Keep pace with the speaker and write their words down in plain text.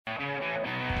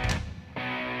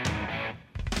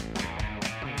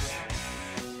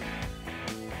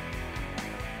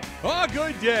Oh,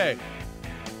 good day.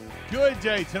 Good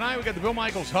day. Tonight we got the Bill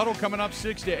Michaels Huddle coming up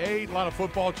 6 to 8. A lot of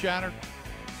football chatter.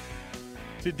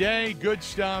 Today, good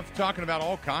stuff, talking about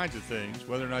all kinds of things,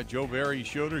 whether or not Joe Barry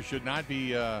should or should not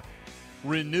be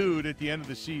renewed at the end of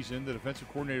the season, the defensive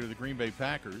coordinator of the Green Bay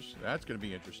Packers. That's going to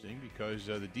be interesting because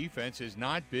the defense has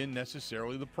not been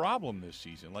necessarily the problem this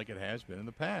season like it has been in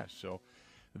the past. So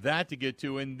that to get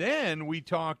to. And then we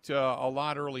talked a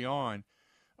lot early on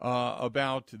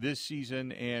about this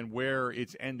season and where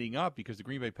it's ending up, because the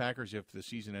Green Bay Packers, if the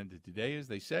season ended today, as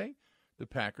they say, the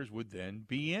Packers would then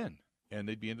be in, and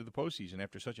they'd be into the postseason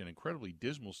after such an incredibly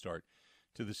dismal start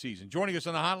to the season. Joining us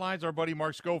on the hotlines, our buddy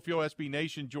Mark Schofield, SB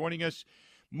Nation, joining us.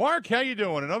 Mark, how you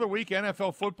doing? Another week,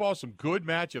 NFL football, some good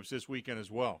matchups this weekend as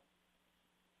well.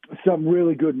 Some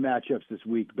really good matchups this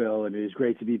week, Bill, and it is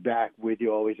great to be back with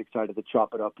you. Always excited to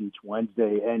chop it up each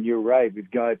Wednesday. And you're right, we've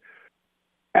got,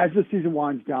 as the season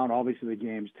winds down, obviously the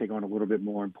games take on a little bit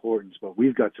more importance, but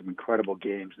we've got some incredible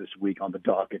games this week on the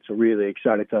docket. So really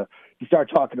excited to start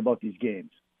talking about these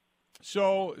games.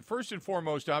 So first and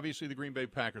foremost, obviously the Green Bay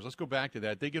Packers. Let's go back to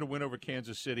that. They get a win over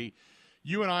Kansas City.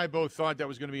 You and I both thought that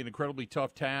was going to be an incredibly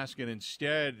tough task, and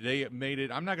instead they made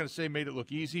it, I'm not going to say made it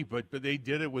look easy, but they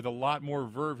did it with a lot more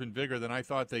verve and vigor than I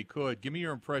thought they could. Give me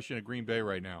your impression of Green Bay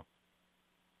right now.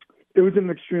 It was an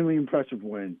extremely impressive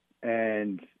win,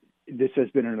 and this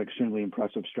has been an extremely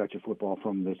impressive stretch of football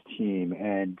from this team,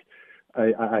 and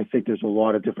I think there's a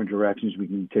lot of different directions we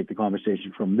can take the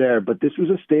conversation from there. But this was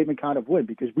a statement kind of win,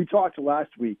 because we talked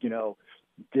last week,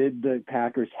 did the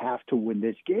Packers have to win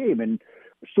this game? And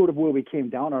sort of where we came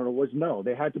down on it was no,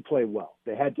 they had to play well.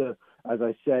 They had to, as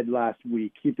I said last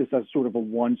week, keep this as sort of a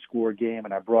one-score game.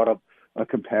 And I brought up a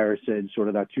comparison, sort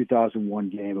of that 2001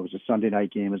 game. It was a Sunday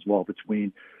night game as well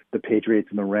between the Patriots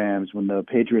and the Rams, when the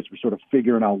Patriots were sort of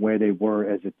figuring out where they were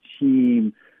as a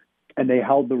team, and they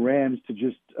held the Rams to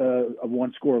just a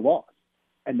one-score loss.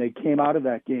 And they came out of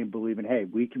that game believing, hey,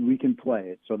 we can play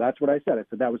it. So that's what I said. I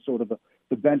said that was sort of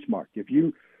the benchmark. If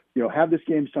you have this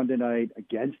game Sunday night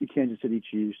against the Kansas City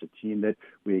Chiefs, a team that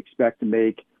we expect to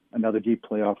make another deep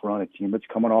playoff run, a team that's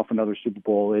coming off another Super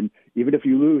Bowl, and even if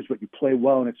you lose, but you play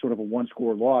well and it's sort of a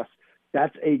one-score loss,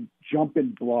 that's a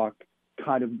jump-and block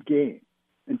kind of game.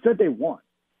 Instead, they won.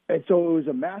 And so it was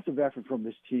a massive effort from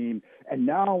this team. And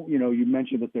now, you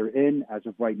mentioned that they're in. As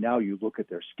of right now, you look at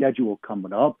their schedule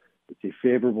coming up. It's a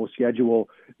favorable schedule.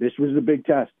 This was the big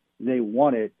test. They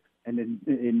won it. And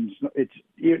then it's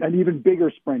an even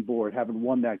bigger springboard having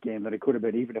won that game than it could have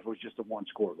been, even if it was just a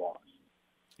one-score loss.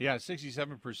 Yeah,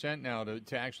 67% now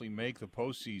to actually make the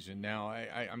postseason. Now,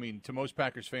 I mean, to most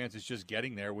Packers fans, it's just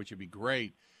getting there, which would be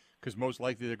great, because most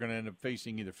likely they're going to end up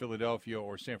facing either Philadelphia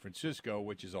or San Francisco,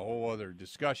 which is a whole other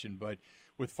discussion. But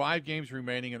with 5 games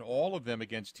remaining, and all of them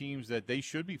against teams that they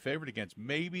should be favored against,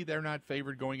 maybe they're not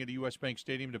favored going into U.S. Bank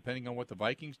Stadium, depending on what the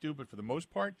Vikings do. But for the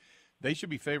most part, they should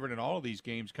be favored in all of these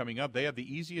games coming up. They have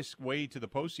the easiest way to the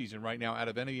postseason right now out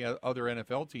of any other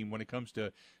NFL team when it comes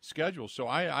to schedule. So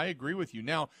I agree with you.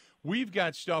 Now, we've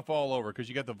got stuff all over, because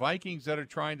you got the Vikings that are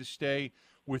trying to stay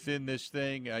within this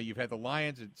thing. You've had the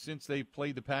Lions, and since they've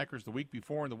played the Packers the week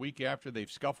before and the week after,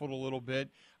 they've scuffled a little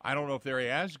bit. I don't know if they're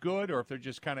as good or if they're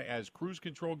just kind of as cruise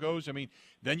control goes. I mean,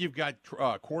 then you've got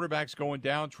quarterbacks going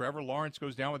down. Trevor Lawrence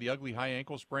goes down with the ugly high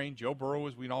ankle sprain. Joe Burrow,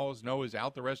 as we always know, is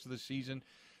out the rest of the season.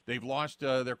 They've lost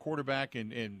their quarterback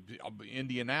in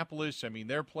Indianapolis. I mean,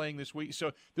 they're playing this week.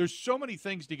 So there's so many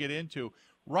things to get into.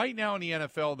 Right now in the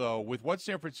NFL, though, with what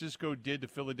San Francisco did to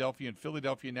Philadelphia and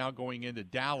Philadelphia now going into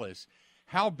Dallas,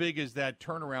 how big is that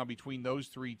turnaround between those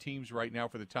 3 teams right now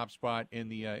for the top spot in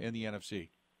the NFC?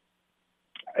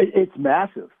 It's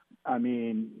massive. I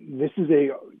mean, this is a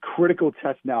critical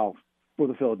test now for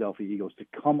the Philadelphia Eagles to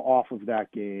come off of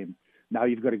that game. Now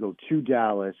you've got to go to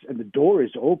Dallas, and the door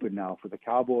is open now for the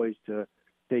Cowboys to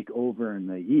take over in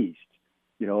the East.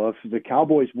 If the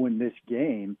Cowboys win this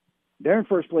game, they're in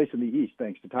first place in the East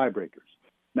thanks to tiebreakers.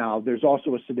 Now, there's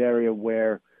also a scenario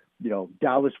where,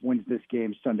 Dallas wins this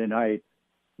game Sunday night,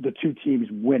 the 2 teams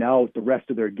win out the rest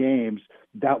of their games.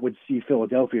 That would see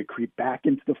Philadelphia creep back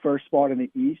into the first spot in the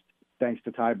East thanks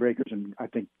to tiebreakers and, I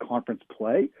think, conference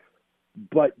play.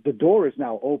 But the door is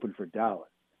now open for Dallas.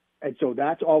 And so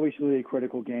that's obviously a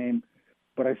critical game.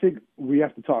 But I think we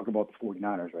have to talk about the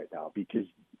 49ers right now, because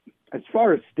as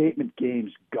far as statement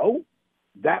games go,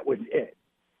 that was it.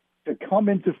 To come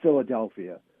into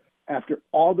Philadelphia after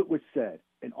all that was said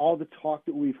and all the talk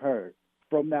that we've heard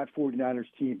from that 49ers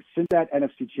team since that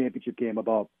NFC Championship game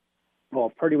about,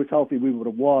 well, if Purdy was healthy, we would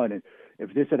have won. And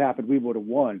if this had happened, we would have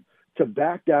won. To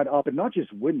back that up and not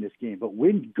just win this game, but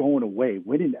win going away,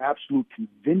 win in absolute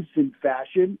convincing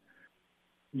fashion,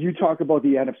 you talk about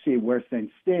the NFC, where things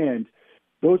stand,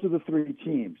 those are the three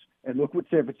teams. And look what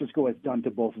San Francisco has done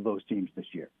to both of those teams this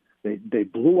year. They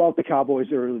blew out the Cowboys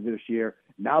earlier this year.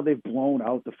 Now they've blown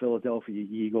out the Philadelphia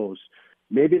Eagles.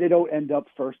 Maybe they don't end up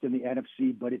first in the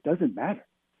NFC, but it doesn't matter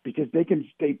because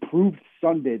they proved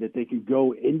Sunday that they can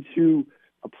go into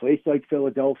a place like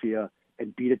Philadelphia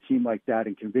and beat a team like that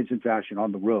in convincing fashion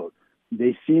on the road.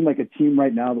 They seem like a team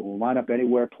right now that will line up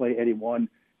anywhere, play anyone,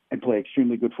 and play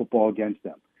extremely good football against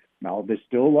them. Now, there's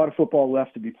still a lot of football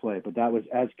left to be played, but that was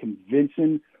as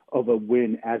convincing of a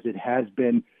win as it has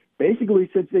been basically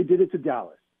since they did it to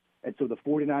Dallas. And so the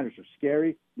 49ers are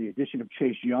scary. The addition of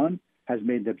Chase Young has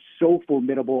made them so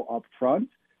formidable up front.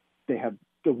 They have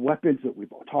the weapons that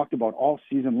we've talked about all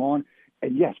season long.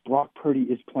 And yes, Brock Purdy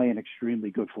is playing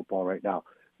extremely good football right now.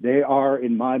 They are,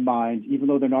 in my mind, even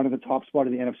though they're not in the top spot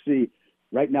of the NFC,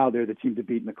 right now they're the team to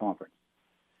beat in the conference.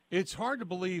 It's hard to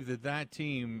believe that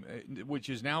team, which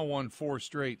has now won 4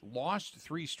 straight, lost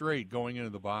 3 straight going into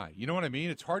the bye. You know what I mean?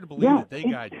 It's hard to believe that they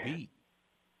got beat.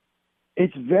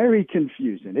 It's very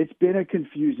confusing. It's been a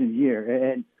confusing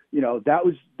year. And, you know,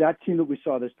 that team that we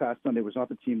saw this past Sunday was not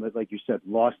the team that, like you said,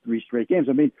 lost 3 straight games.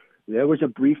 I mean, there was a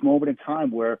brief moment in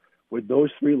time where with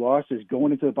those 3 losses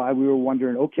going into the bye, we were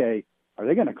wondering, okay, are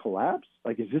they going to collapse?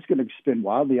 Like, is this going to spin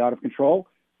wildly out of control?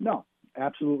 No.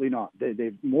 Absolutely not.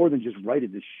 They've more than just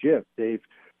righted the ship. They've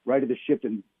righted the ship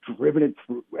and driven it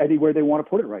through anywhere they want to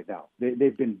put it right now.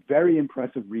 They've been very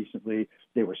impressive recently.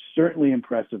 They were certainly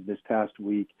impressive this past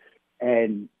week.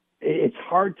 And it's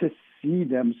hard to see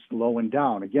them slowing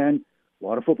down. Again, a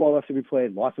lot of football left to be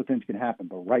played. Lots of things can happen.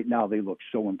 But right now they look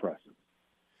so impressive.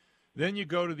 Then you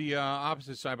go to the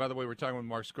opposite side. By the way, we're talking with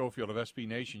Mark Schofield of SB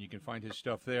Nation. You can find his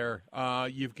stuff there.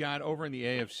 You've got over in the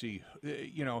AFC,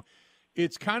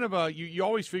 it's kind of you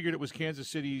always figured it was Kansas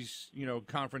City's,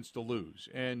 conference to lose.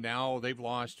 And now they've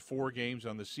lost 4 games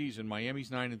on the season. Miami's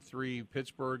 9-3.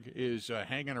 Pittsburgh is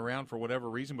hanging around for whatever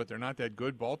reason, but they're not that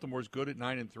good. Baltimore's good at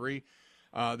 9-3.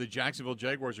 The Jacksonville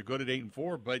Jaguars are good at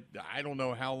 8-4, but I don't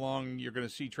know how long you're going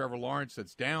to see Trevor Lawrence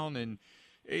that's down. And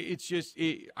it's just,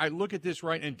 I look at this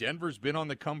right, and Denver's been on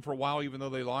the come for a while, even though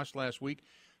they lost last week.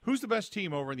 Who's the best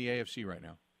team over in the AFC right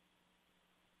now?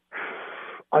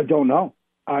 I don't know.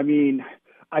 I mean,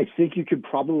 I think you could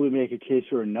probably make a case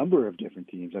for a number of different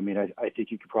teams. I mean, I think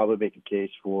you could probably make a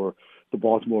case for the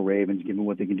Baltimore Ravens, given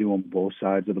what they can do on both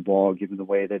sides of the ball, given the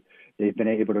way that they've been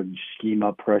able to scheme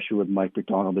up pressure with Mike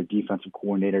McDonald, their defensive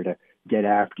coordinator, to get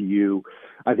after you.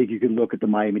 I think you can look at the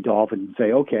Miami Dolphins and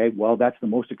say, okay, well, that's the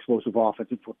most explosive offense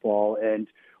in football. And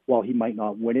while he might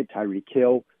not win it, Tyreek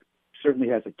Hill certainly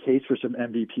has a case for some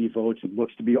MVP votes and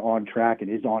looks to be on track and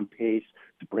is on pace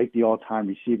to break the all-time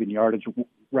receiving yardage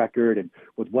record. And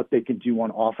with what they can do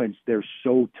on offense, they're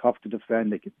so tough to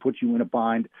defend. They can put you in a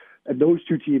bind. And those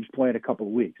 2 teams play in a couple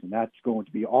of weeks. And that's going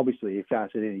to be obviously a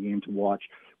fascinating game to watch,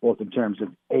 both in terms of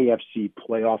AFC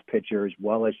playoff picture as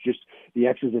well as just the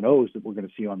X's and O's that we're going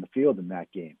to see on the field in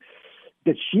that game.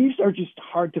 The Chiefs are just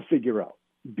hard to figure out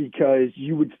because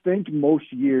you would think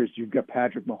most years you've got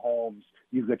Patrick Mahomes,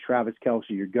 you've got Travis Kelce,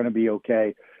 you're going to be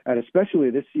okay. And especially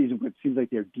this season, it seems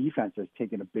like their defense has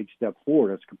taken a big step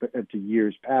forward as compared to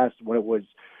years past when it was,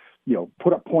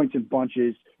 put up points in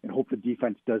bunches and hope the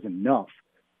defense does enough.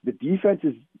 The defense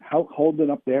is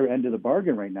holding up their end of the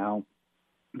bargain right now,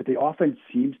 but the offense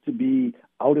seems to be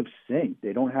out of sync.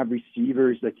 They don't have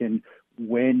receivers that can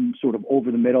win sort of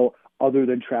over the middle other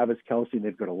than Travis Kelce.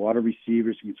 They've got a lot of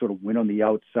receivers who can sort of win on the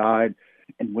outside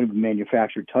and win with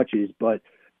manufactured touches. But,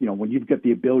 when you've got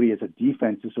the ability as a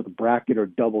defense to sort of bracket or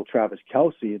double Travis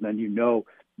Kelce, and then you don't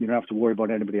have to worry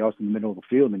about anybody else in the middle of the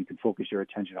field, and you can focus your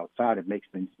attention outside, it makes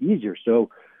things easier. So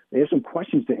they have some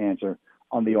questions to answer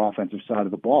on the offensive side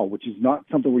of the ball, which is not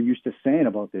something we're used to saying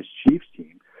about this Chiefs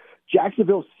team.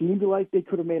 Jacksonville seemed like they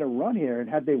could have made a run here, and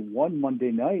had they won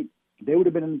Monday night, they would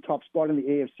have been in the top spot in the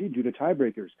AFC due to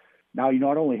tiebreakers. Now you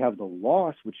not only have the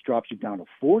loss, which drops you down to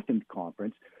 4th in the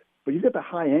conference, but you've got the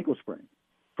high ankle sprain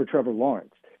for Trevor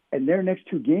Lawrence. And their next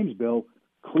 2 games, Bill,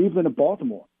 Cleveland and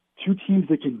Baltimore, 2 teams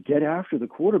that can get after the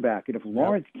quarterback. And if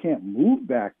Lawrence can't move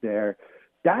back there,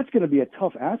 that's going to be a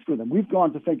tough ask for them. We've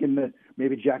gone to thinking that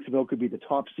maybe Jacksonville could be the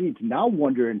top seeds. Now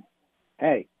wondering,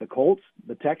 hey, the Colts,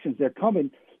 the Texans, they're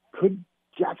coming. Could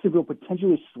Jacksonville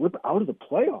potentially slip out of the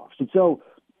playoffs? And so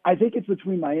I think it's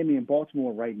between Miami and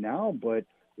Baltimore right now, but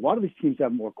a lot of these teams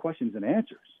have more questions than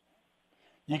answers.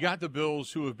 You got the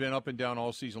Bills, who have been up and down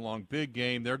all season long. Big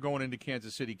game. They're going into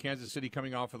Kansas City. Kansas City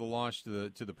coming off of the loss to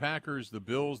the Packers. The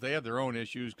Bills, they have their own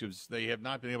issues because they have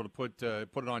not been able to put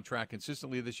it on track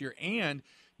consistently this year. And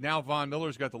now Von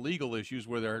Miller's got the legal issues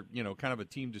where they're kind of a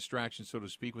team distraction, so to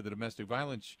speak, with a domestic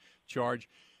violence charge.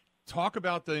 talk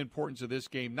about the importance of this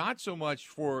game, not so much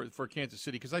for Kansas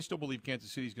City, because I still believe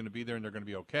Kansas City is going to be there and they're going to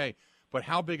be okay, but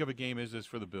how big of a game is this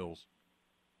for the Bills?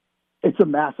 It's a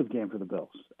massive game for the Bills.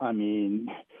 I mean,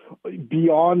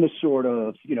 beyond the sort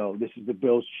of, this is the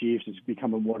Bills Chiefs, it's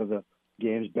becoming one of the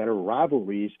game's better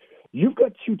rivalries. You've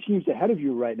got two teams ahead of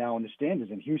you right now in the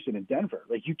standings in Houston and Denver.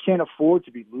 Like, you can't afford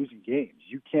to be losing games.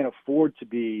 You can't afford to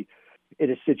be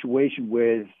in a situation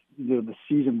with the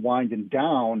season winding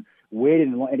down,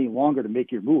 waiting any longer to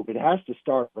make your move. It has to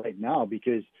start right now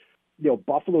because,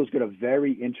 Buffalo's got a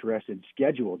very interesting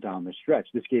schedule down the stretch.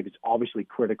 This game is obviously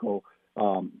critical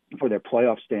for their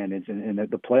playoff standings and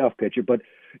the playoff picture, but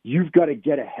you've got to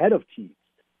get ahead of teams.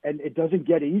 And it doesn't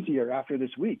get easier after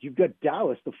this week. You've got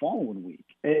Dallas the following week.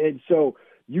 And so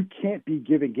you can't be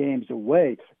giving games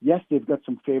away. Yes, they've got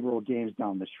some favorable games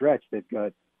down the stretch. They've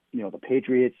got, the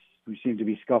Patriots, who seem to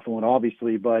be scuffling,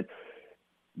 obviously, but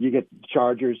you get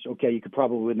Chargers. Okay, you could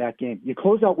probably win that game. You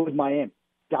close out with Miami,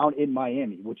 down in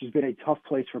Miami, which has been a tough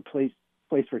place for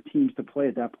teams to play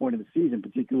at that point of the season,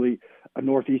 particularly a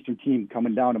Northeastern team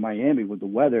coming down to Miami with the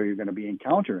weather you're going to be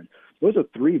encountering. Those are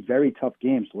three very tough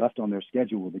games left on their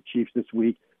schedule, the Chiefs this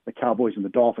week, the Cowboys, and the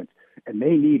Dolphins. And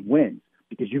they need wins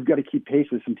because you've got to keep pace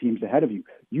with some teams ahead of you.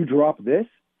 You drop this,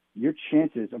 your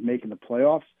chances of making the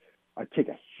playoffs take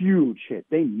a huge hit.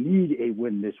 They need a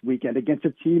win this weekend against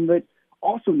a team that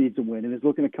also needs a win and is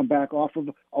looking to come back off of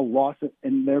a loss,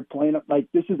 and they're playing like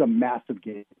this is a massive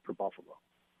game for Buffalo.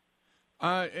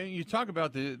 And you talk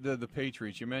about the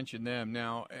Patriots. You mentioned them.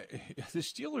 Now, the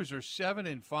Steelers are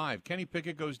 7-5. Kenny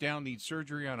Pickett goes down, needs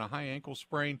surgery on a high ankle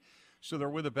sprain, so they're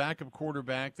with a backup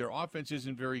quarterback. Their offense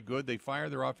isn't very good. They fire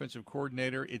their offensive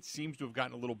coordinator. It seems to have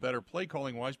gotten a little better play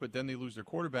calling wise, but then they lose their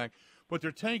quarterback. But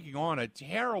they're taking on a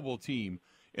terrible team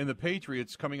in the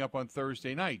Patriots coming up on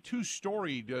Thursday night. Two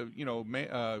storied,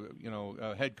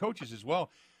 head coaches as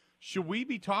well. Should we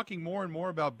be talking more and more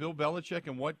about Bill Belichick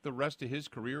and what the rest of his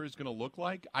career is going to look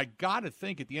like? I got to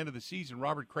think at the end of the season,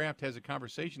 Robert Kraft has a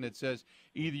conversation that says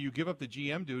either you give up the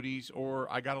GM duties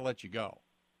or I got to let you go.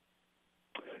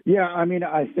 Yeah, I mean,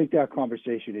 I think that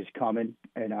conversation is coming,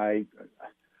 and I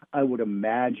would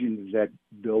imagine that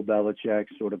Bill Belichick,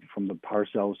 sort of from the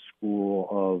Parcells school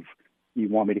of you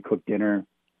want me to cook dinner,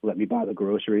 let me buy the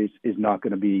groceries, is not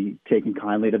going to be taking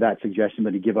kindly to that suggestion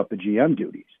that he give up the GM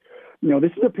duties.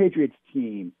 This is a Patriots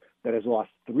team that has lost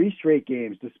 3 straight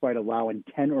games despite allowing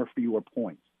 10 or fewer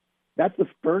points. That's the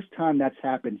first time that's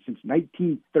happened since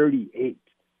 1938.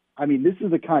 I mean, this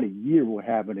is the kind of year we're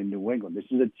having in New England. This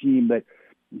is a team that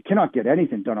cannot get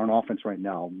anything done on offense right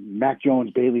now. Mac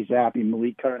Jones, Bailey Zappi,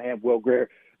 Malik Cunningham, Will Grier,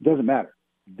 doesn't matter.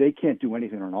 They can't do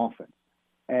anything on offense.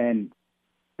 And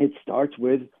it starts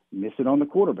with missing on the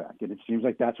quarterback. And it seems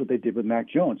like that's what they did with Mac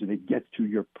Jones. And it gets to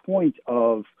your point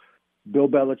of Bill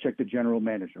Belichick, the general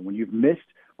manager. When you've missed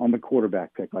on the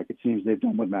quarterback pick, like it seems they've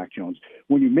done with Mac Jones,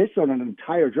 when you miss on an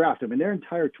entire draft, I mean, their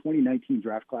entire 2019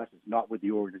 draft class is not with the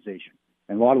organization.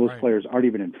 And a lot of those players aren't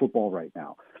even in football right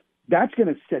now. That's going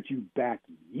to set you back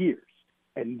years.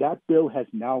 And that bill has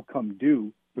now come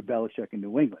due for Belichick in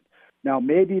New England. Now,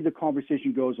 maybe the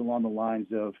conversation goes along the lines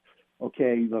of,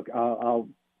 okay, look, I'll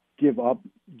give up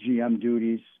GM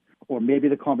duties. Or maybe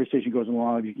the conversation goes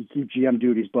along, you can keep GM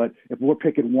duties, but if we're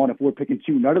picking 1, if we're picking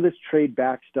 2, none of this trade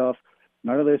back stuff,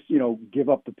 none of this, give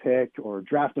up the pick or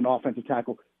draft an offensive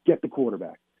tackle, get the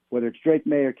quarterback. Whether it's Drake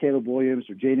May or Caleb Williams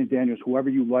or Jaden Daniels, whoever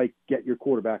you like, get your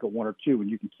quarterback at 1 or 2, and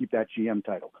you can keep that GM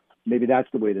title. Maybe that's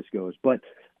the way this goes. But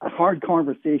a hard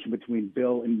conversation between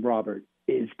Bill and Robert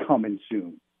is coming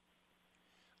soon.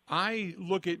 I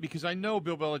look at, because I know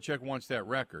Bill Belichick wants that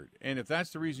record, and if that's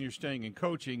the reason you're staying in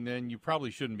coaching, then you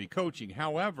probably shouldn't be coaching.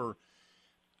 However,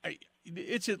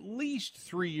 it's at least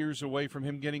 3 years away from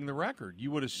him getting the record,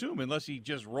 you would assume, unless he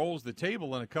just rolls the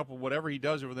table in a couple, whatever he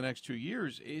does over the next 2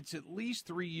 years. It's at least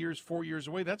 3 years, 4 years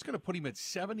away. That's going to put him at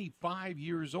 75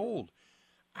 years old.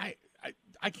 I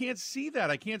can't see that.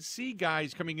 I can't see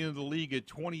guys coming into the league at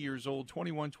 20 years old,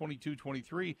 21, 22,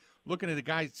 23, looking at a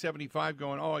guy at 75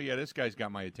 going, oh, yeah, this guy's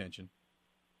got my attention.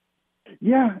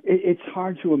 Yeah, it's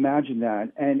hard to imagine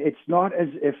that. And it's not as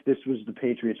if this was the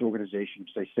Patriots organization,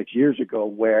 say, 6 years ago,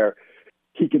 where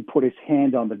he could put his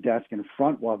hand on the desk in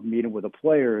front while meeting with a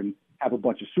player and have a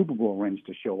bunch of Super Bowl rings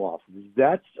to show off.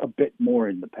 That's a bit more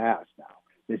in the past now.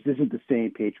 This isn't the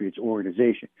same Patriots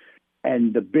organization.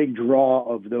 And the big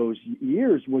draw of those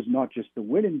years was not just the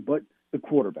winning, but the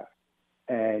quarterback.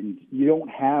 And you don't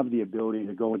have the ability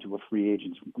to go into a free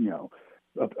agent's,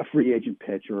 a free agent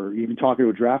pitch or even talking to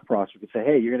a draft prospect and say,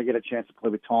 hey, you're going to get a chance to play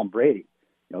with Tom Brady.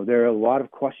 There are a lot of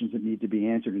questions that need to be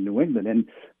answered in New England. And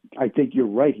I think you're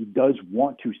right. He does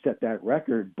want to set that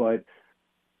record, but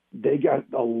they got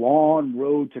a long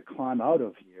road to climb out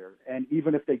of here. And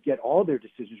even if they get all their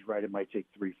decisions right, it might take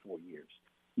 3-4 years.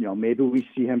 Maybe we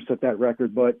see him set that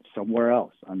record, but somewhere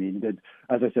else. I mean,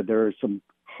 as I said, there are some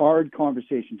hard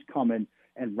conversations coming,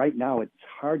 and right now it's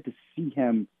hard to see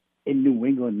him in New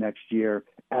England next year,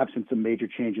 absent some major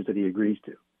changes that he agrees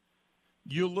to.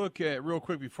 You look at, real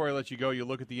quick before I let you go, you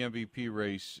look at the MVP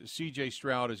race. C.J.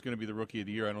 Stroud is going to be the Rookie of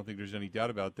the Year. I don't think there's any doubt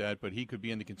about that, but he could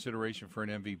be in the consideration for an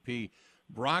MVP.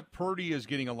 Brock Purdy is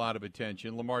getting a lot of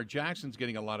attention. Lamar Jackson's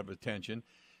getting a lot of attention.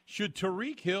 Should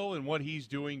Tyreek Hill and what he's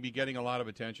doing be getting a lot of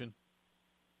attention?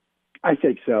 I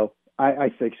think so.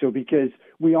 I think so, because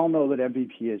we all know that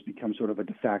MVP has become sort of a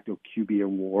de facto QB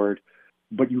award.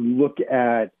 But you look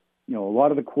at, a lot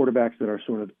of the quarterbacks that are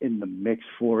sort of in the mix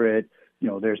for it,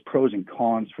 there's pros and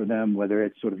cons for them, whether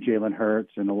it's sort of Jalen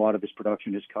Hurts and a lot of his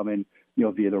production is coming,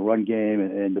 via the run game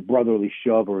and the brotherly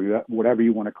shove or whatever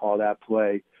you want to call that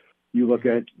play. You look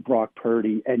at Brock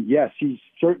Purdy, and yes, he's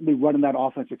certainly running that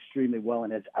offense extremely well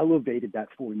and has elevated that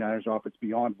 49ers offense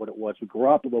beyond what it was with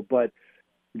Garoppolo, but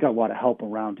he's got a lot of help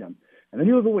around him. And then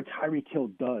you look at what Tyreek Hill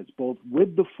does, both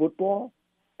with the football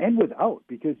and without,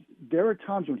 because there are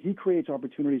times when he creates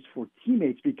opportunities for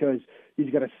teammates because he's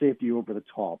got a safety over the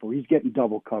top or he's getting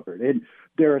double covered. And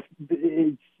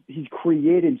he's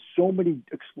created so many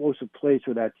explosive plays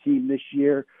for that team this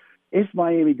year. If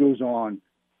Miami goes on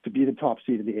to be the top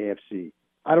seed in the AFC,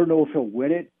 I don't know if he'll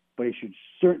win it, but he should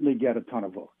certainly get a ton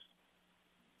of votes.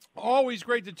 Always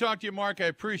great to talk to you, Mark. I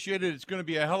appreciate it. It's going to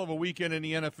be a hell of a weekend in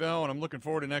the NFL, and I'm looking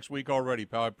forward to next week already,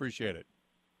 pal. I appreciate it.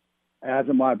 As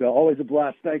am I, Bill. Always a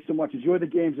blast. Thanks so much. Enjoy the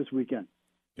games this weekend.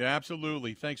 Yeah,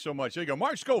 absolutely. Thanks so much. There you go.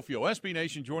 Mark Schofield, SB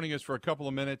Nation, joining us for a couple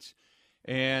of minutes.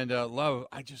 And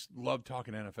I just love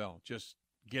talking NFL, just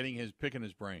picking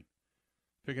his brain.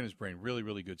 Really,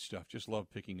 really good stuff. Just love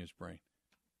picking his brain.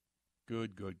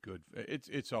 Good.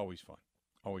 It's always fun.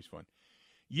 Always fun.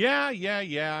 Yeah.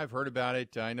 I've heard about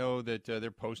it. I know that they're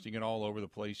posting it all over the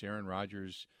place. Aaron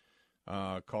Rodgers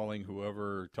calling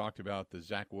whoever talked about the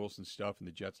Zach Wilson stuff in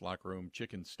the Jets locker room,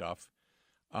 chicken stuff.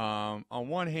 On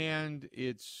one hand,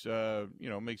 it's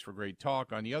makes for great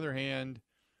talk. On the other hand,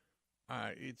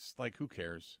 it's like, who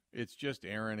cares? It's just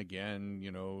Aaron again,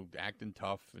 acting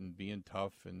tough and being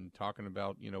tough and talking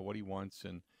about what he wants.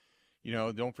 And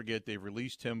don't forget, they've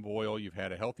released Tim Boyle. You've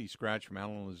had a healthy scratch from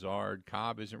Alan Lazard.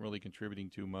 Cobb isn't really contributing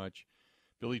too much.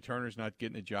 Billy Turner's not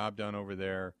getting the job done over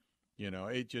there.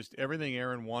 It just, everything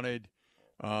Aaron wanted.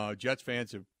 Jets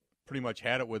fans have pretty much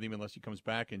had it with him unless he comes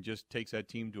back and just takes that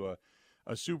team to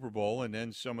a Super Bowl. And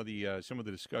then some of the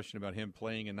discussion about him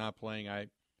playing and not playing, I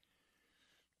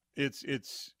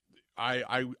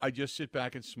just sit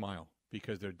back and smile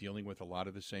because they're dealing with a lot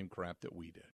of the same crap that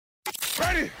we did.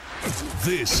 Ready?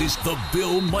 This is the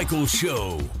Bill Michaels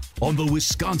Show on the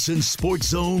Wisconsin Sports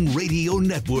Zone Radio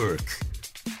Network.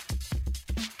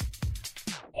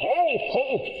 Ho,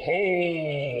 ho, ho!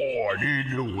 I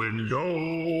need a window.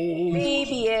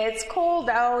 Baby, it's cold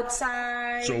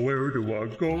outside. So where do I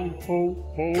go?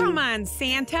 Ho, ho. Come on,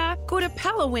 Santa. Go to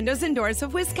Pella Windows and Doors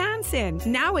of Wisconsin.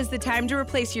 Now is the time to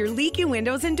replace your leaky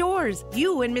windows and doors.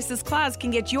 You and Mrs. Claus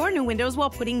can get your new windows while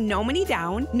putting no money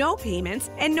down, no payments,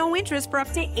 and no interest for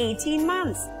up to 18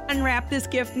 months. Unwrap this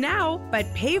gift now,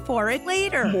 but pay for it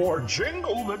later. More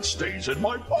jingle that stays in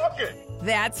my pocket.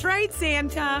 That's right,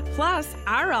 Santa. Plus,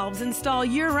 our elves install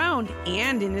year-round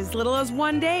and in as little as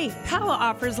 1 day. Pella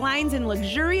offers lines in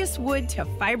luxurious wood to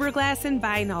fiberglass and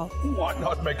vinyl. Why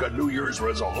not make a New Year's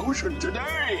resolution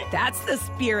today? That's the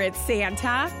spirit,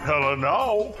 Santa. Pella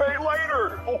now, pay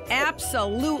later.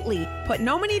 Absolutely. Put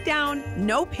no money down,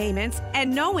 no payments,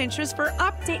 and no interest for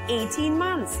up to 18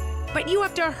 months. But you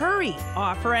have to hurry.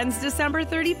 Offer ends December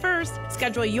 31st.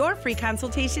 Schedule your free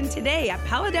consultation today at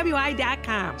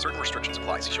PellaWI.com. Certain restrictions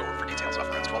apply. See showroom for details.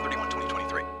 Offer ends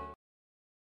 12/31/2023.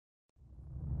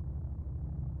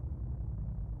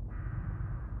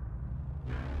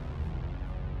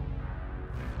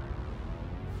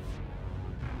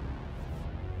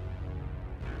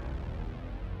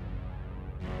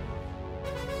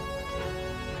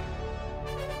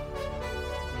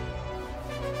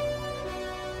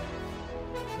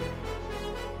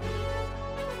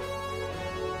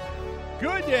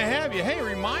 Good to have you. Hey,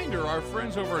 reminder, our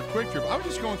friends over at Quick Trip. I was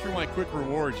just going through my Quick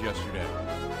Rewards yesterday,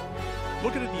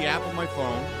 looking at the app on my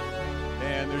phone,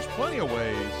 and there's plenty of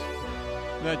ways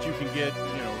that you can get,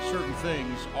 certain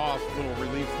things off, a little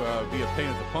relief via paying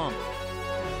at the pump.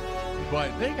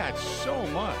 But they got so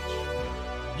much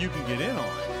you can get in on,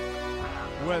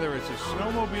 whether it's a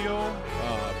snowmobile,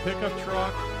 a pickup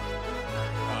truck,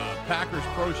 Packers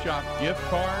Pro Shop gift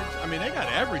cards. I mean, they got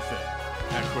everything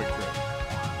at Quick Trip.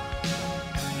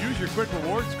 Use your Quick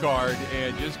Rewards card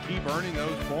and just keep earning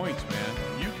those points,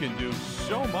 man. You can do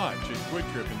so much at Quick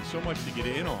Trip and so much to get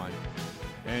in on.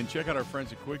 And check out our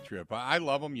friends at Quick Trip. I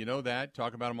love them. You know that.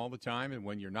 Talk about them all the time. And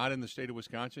when you're not in the state of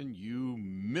Wisconsin, you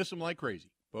miss them like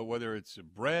crazy. But whether it's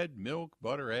bread, milk,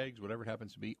 butter, eggs, whatever it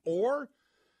happens to be, or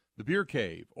the beer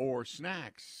cave, or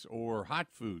snacks, or hot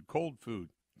food, cold food,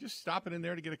 just stop it in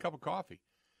there to get a cup of coffee.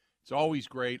 It's always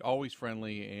great, always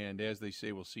friendly, and as they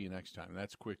say, we'll see you next time. And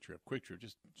that's Quick Trip. Quick Trip,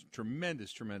 just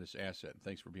tremendous, tremendous asset. And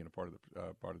thanks for being a part of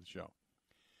the show.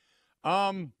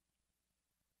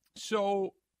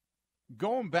 So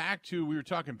going back to, we were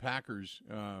talking Packers,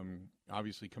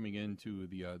 obviously coming into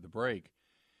the break,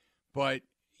 but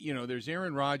you know, there's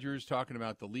Aaron Rodgers talking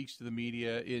about the leaks to the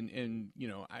media, and you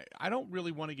know, I don't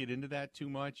really want to get into that too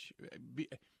much.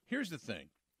 Here's the thing,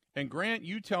 and Grant,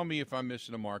 you tell me if I'm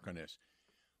missing a mark on this.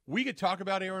 We could talk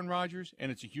about Aaron Rodgers,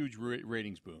 and it's a huge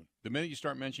ratings boon. The minute you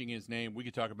start mentioning his name, we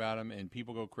could talk about him, and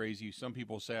people go crazy. Some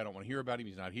people say, I don't want to hear about him.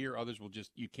 He's not here. Others will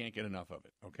just, you can't get enough of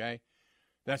it, okay?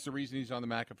 That's the reason he's on the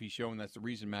McAfee show, and that's the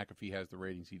reason McAfee has the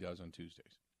ratings he does on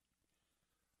Tuesdays.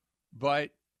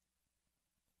 But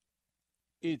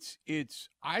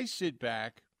I sit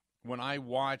back when I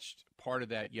watched part of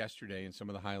that yesterday and some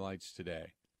of the highlights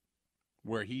today,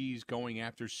 where he's going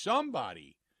after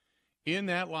somebody in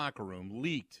that locker room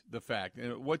leaked the fact,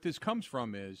 and what this comes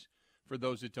from is, for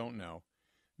those that don't know,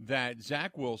 that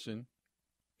Zach Wilson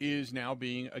is now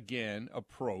being, again,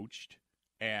 approached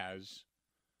as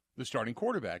the starting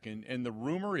quarterback. And the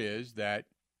rumor is that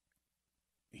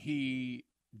he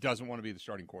doesn't want to be the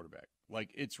starting quarterback.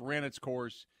 Like, it's ran its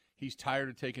course. He's tired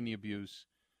of taking the abuse.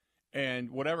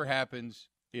 And whatever happens,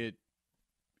 it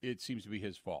seems to be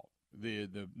his fault.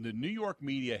 The New York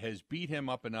media has beat him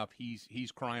up enough.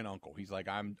 He's crying uncle. He's like,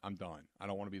 I'm done. I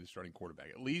don't want to be the starting quarterback.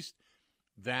 At least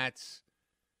that's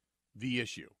the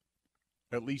issue.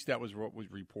 At least that was what was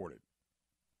reported.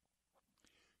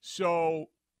 So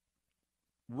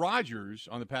Rodgers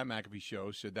on the Pat McAfee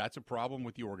show said that's a problem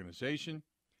with the organization.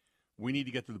 We need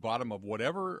to get to the bottom of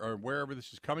whatever or wherever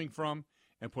this is coming from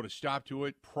and put a stop to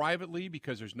it privately,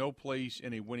 because there's no place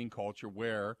in a winning culture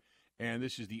where, and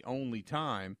this is the only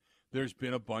time, there's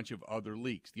been a bunch of other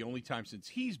leaks. The only time since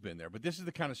he's been there. But this is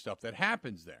the kind of stuff that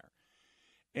happens there.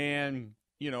 And,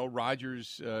 you know,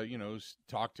 Rodgers,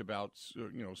 talked about,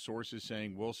 sources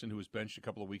saying Wilson, who was benched a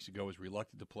couple of weeks ago, is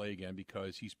reluctant to play again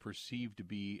because he's perceived to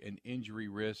be an injury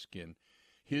risk, and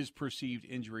his perceived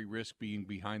injury risk being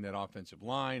behind that offensive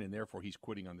line, and therefore he's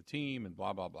quitting on the team and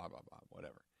blah, blah, blah, blah, blah,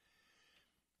 whatever.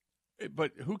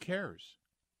 But who cares?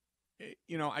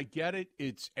 You know, I get it.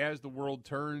 It's as the world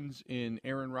turns in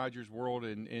Aaron Rodgers' world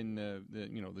and in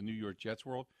the New York Jets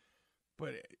world.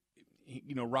 But,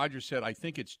 Rodgers said, I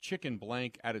think it's chicken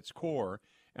blank at its core,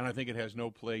 and I think it has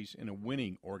no place in a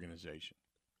winning organization.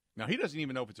 Now, he doesn't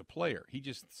even know if it's a player. He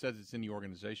just says it's in the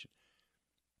organization.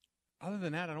 Other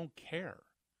than that, I don't care.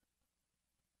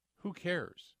 Who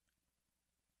cares?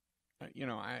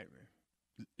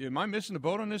 Am I missing the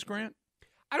boat on this, Grant?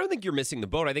 I don't think you're missing the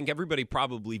boat. I think everybody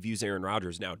probably views Aaron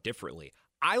Rodgers now differently.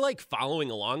 I like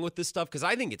following along with this stuff because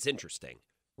I think it's interesting,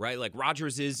 right? Like,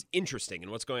 Rodgers is interesting,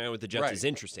 and what's going on with the Jets is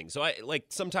interesting. So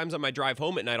sometimes on my drive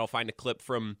home at night, I'll find a clip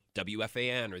from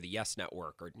WFAN or the Yes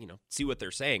Network or, see what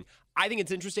they're saying. I think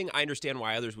it's interesting. I understand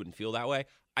why others wouldn't feel that way.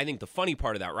 I think the funny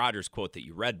part of that Rodgers quote that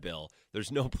you read, Bill, there's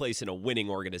no place in a winning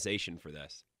organization for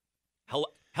this.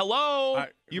 Hello?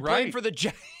 You played for the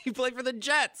Jets. You played for the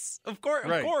Jets. Of course.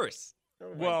 Of course.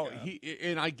 Well,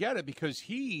 and I get it, because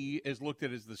he is looked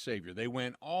at as the savior. They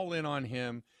went all in on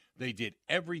him. They did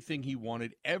everything he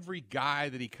wanted. Every guy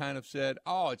that he kind of said,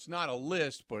 oh, it's not a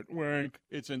list, but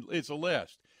it's a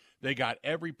list. They got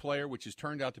every player, which has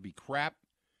turned out to be crap,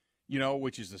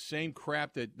 which is the same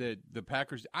crap that the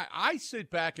Packers. I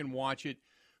sit back and watch it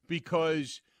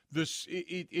because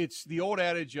it's the old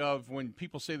adage of, when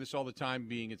people say this all the time,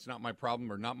 being it's not my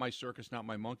problem or not my circus, not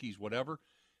my monkeys, whatever.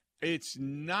 It's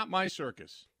not my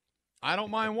circus. I don't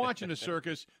mind watching a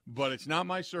circus, but it's not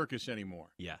my circus anymore.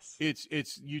 Yes.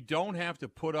 It's you don't have to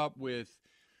put up with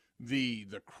the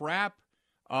crap.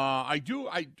 I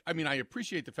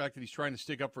appreciate the fact that he's trying to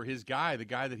stick up for his guy, the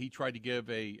guy that he tried to give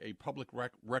a public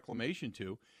reclamation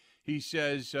to. He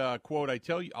says, quote,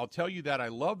 I'll tell you that I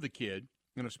love the kid,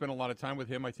 and I've spent a lot of time with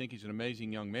him. I think he's an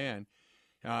amazing young man.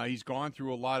 He's gone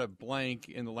through a lot of blank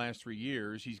in the last 3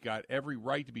 years. He's got every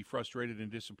right to be frustrated and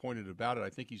disappointed about it.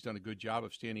 I think he's done a good job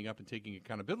of standing up and taking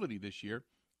accountability this year,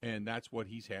 and that's what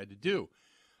he's had to do.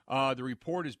 The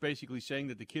report is basically saying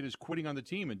that the kid is quitting on the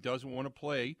team and doesn't want to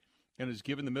play and has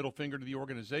given the middle finger to the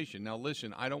organization. Now,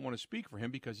 listen, I don't want to speak for him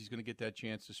because he's going to get that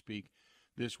chance to speak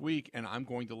this week, and I'm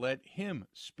going to let him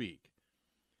speak.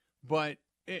 But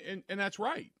and that's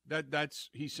right. That's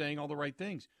he's saying all the right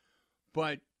things.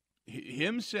 But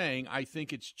him saying, I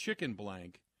think it's chicken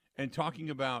blank, and talking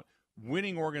about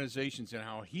winning organizations and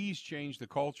how he's changed the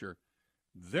culture,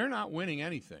 they're not winning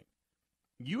anything.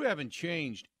 You haven't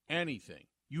changed anything.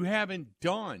 You haven't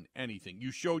done anything.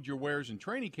 You showed your wares in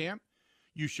training camp.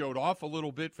 You showed off a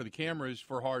little bit for the cameras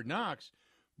for Hard Knocks,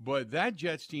 but that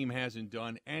Jets team hasn't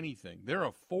done anything. They're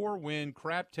a 4-win,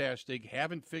 craptastic,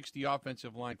 haven't fixed the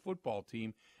offensive line football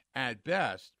team at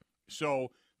best.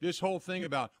 So this whole thing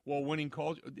about, well, winning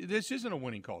culture, this isn't a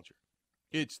winning culture.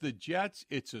 It's the Jets,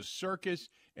 it's a circus,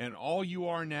 and all you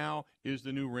are now is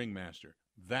the new ringmaster.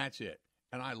 That's it.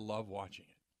 And I love watching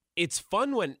it. It's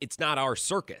fun when it's not our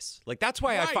circus. Like, that's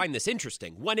why I find this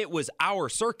interesting. When it was our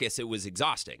circus, it was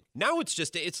exhausting. Now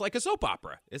it's like a soap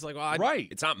opera. It's like, well,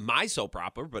 it's not my soap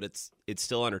opera, but it's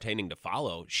still entertaining to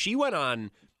follow. She went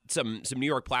on some New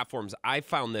York platforms. I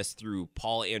found this through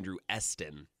Paul Andrew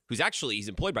Eston, he's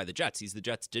employed by the Jets. He's the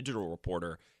Jets digital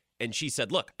reporter. And she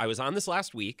said, look, I was on this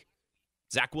last week.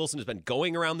 Zach Wilson has been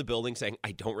going around the building saying,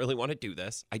 I don't really want to do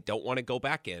this. I don't want to go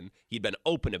back in. He'd been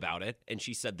open about it. And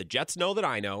she said, the Jets know that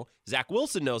I know. Zach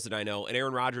Wilson knows that I know. And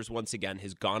Aaron Rodgers, once again,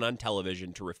 has gone on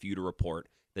television to refute a report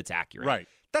that's accurate. Right.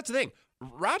 That's the thing.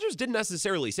 Rodgers didn't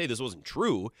necessarily say this wasn't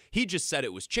true. He just said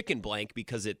it was chicken blank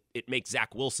because it makes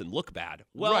Zach Wilson look bad.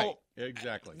 Well, right.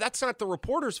 Exactly. That's not the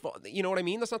reporter's fault. You know what I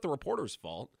mean? That's not the reporter's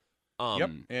fault.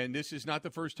 Yep, and this is not the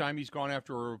first time he's gone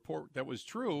after a report that was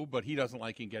true, but he doesn't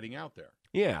like it getting out there.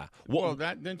 Yeah. Well,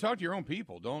 then talk to your own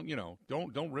people.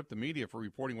 Don't rip the media for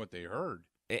reporting what they heard.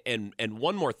 And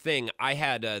one more thing, I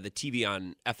had the TV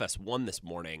on FS1 this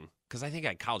morning because I think I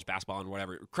had college basketball and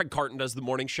whatever. Craig Carton does the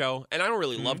morning show, and I don't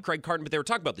really love Craig Carton, but they were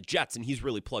talking about the Jets, and he's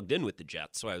really plugged in with the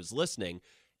Jets, so I was listening,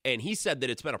 and he said that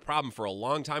it's been a problem for a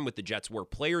long time with the Jets where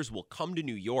players will come to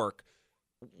New York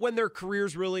when their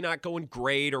career's really not going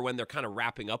great or when they're kind of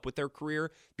wrapping up with their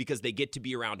career because they get to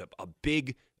be around a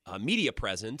big media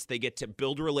presence. They get to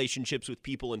build relationships with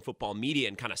people in football media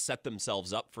and kind of set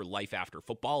themselves up for life after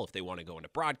football if they want to go into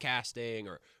broadcasting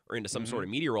or into some sort of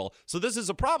media role. So this is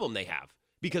a problem they have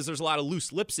because there's a lot of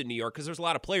loose lips in New York because there's a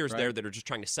lot of players there that are just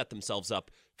trying to set themselves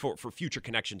up for future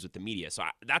connections with the media. So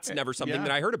that's never something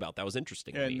that I heard about. That was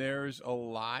interesting to me. And there's a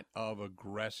lot of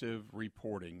aggressive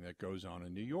reporting that goes on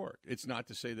in New York. It's not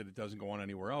to say that it doesn't go on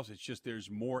anywhere else. It's just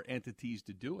there's more entities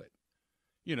to do it.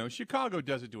 You know, Chicago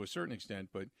does it to a certain extent,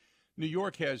 but New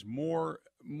York has more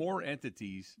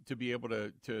entities to be able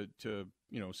to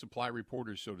supply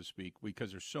reporters, so to speak, because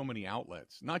there's so many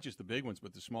outlets, not just the big ones,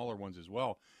 but the smaller ones as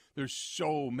well. There's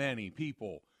so many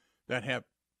people that have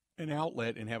an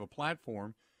outlet and have a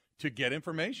platform to get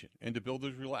information and to build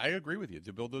those. I agree with you,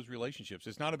 to build those relationships.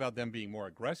 It's not about them being more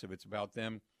aggressive. It's about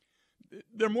them.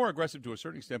 They're more aggressive to a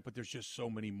certain extent, but there's just so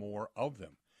many more of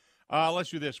them. Let's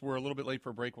do this. We're a little bit late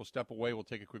for a break. We'll step away. We'll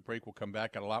take a quick break. We'll come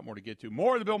back. Got a lot more to get to.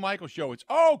 More of the Bill Michaels Show. It's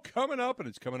all coming up, and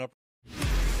it's coming up.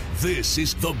 This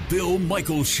is the Bill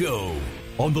Michaels Show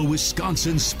on the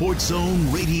Wisconsin Sports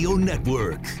Zone Radio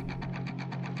Network.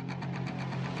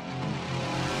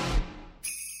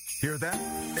 Hear that?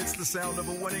 It's the sound of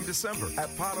a winning December at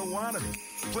Potawatomi.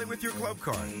 Play with your club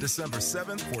card December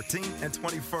 7th, 14th, and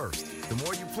 21st. The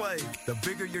more you play, the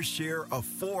bigger your share of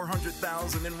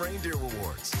 $400,000 in reindeer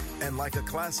rewards. And like a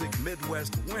classic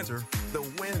Midwest winter, the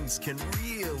wins can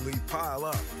really pile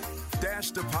up.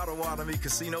 Dash to Potawatomi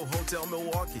Casino Hotel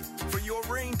Milwaukee for your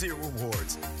reindeer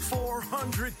rewards.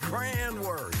 $400 grand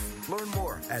worth. Learn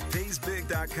more at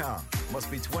paysbig.com. Must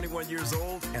be 21 years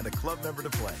old and a club member to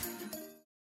play.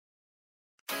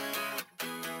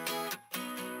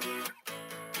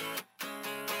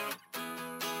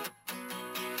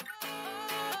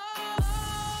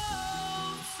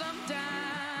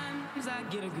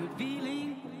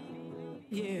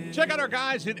 Check out our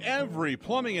guys at Every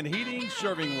Plumbing and Heating,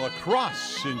 serving La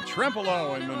Crosse and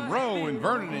Trempealeau and Monroe and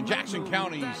Vernon and Jackson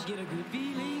counties.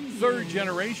 Third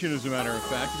generation, as a matter of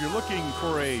fact. If you're looking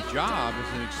for a job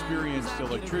as an experienced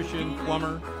electrician,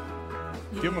 plumber,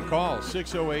 give them a call,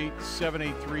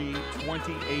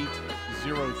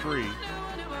 608-783-2803.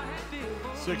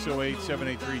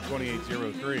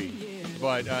 608-783-2803.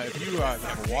 But if you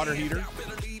have a water heater,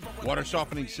 water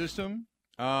softening system,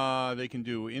 they can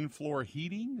do in-floor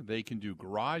heating, they can do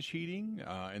garage heating,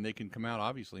 and they can come out,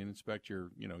 obviously, and inspect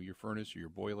your furnace or your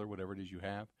boiler, whatever it is you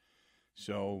have.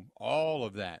 So all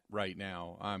of that right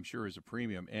now, I'm sure, is a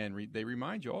premium. And they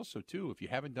remind you also, too, if you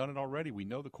haven't done it already, we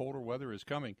know the colder weather is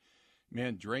coming.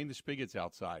 Man, drain the spigots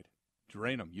outside.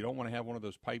 Drain them. You don't want to have one of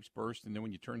those pipes burst, and then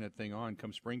when you turn that thing on,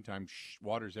 come springtime,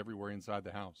 water's everywhere inside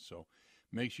the house. So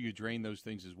make sure you drain those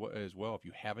things as well if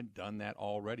you haven't done that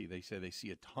already. They say they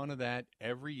see a ton of that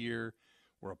every year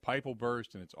where a pipe will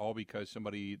burst, and it's all because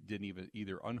somebody didn't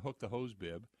either unhook the hose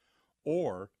bib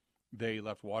or they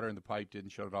left water in the pipe,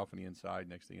 didn't shut it off on the inside.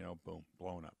 Next thing you know, boom,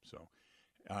 blowing up. So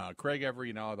Craig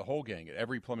Every, the whole gang at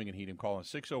Every Plumbing and Heating, calling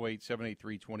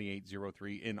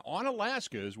 608-783-2803. And on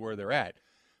Alaska is where they're at.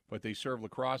 But they serve La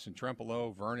Crosse and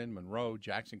Trempealeau, Vernon, Monroe,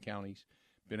 Jackson counties.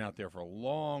 Been out there for a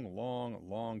long, long,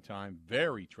 long time.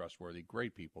 Very trustworthy,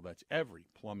 great people. That's Every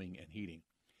Plumbing and Heating.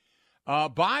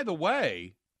 By the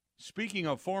way, speaking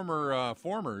of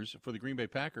formers for the Green Bay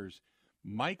Packers,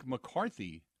 Mike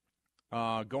McCarthy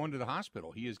going to the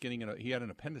hospital. He had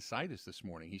an appendicitis this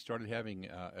morning. He started having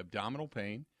abdominal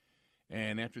pain,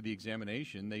 and after the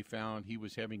examination, they found he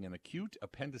was having an acute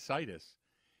appendicitis.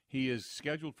 He is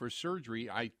scheduled for surgery.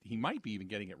 He might be even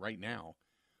getting it right now,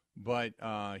 but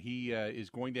he is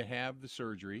going to have the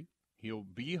surgery. He'll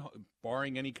be,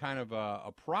 barring any kind of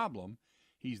a problem,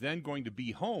 he's then going to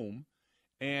be home,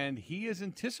 and he is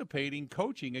anticipating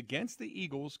coaching against the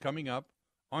Eagles coming up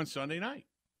on Sunday night.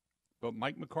 But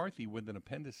Mike McCarthy with an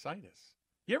appendicitis.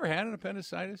 You ever had an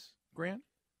appendicitis, Grant?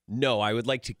 No, I would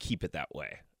like to keep it that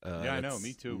way. Yeah, I know.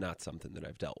 Me too. Not something that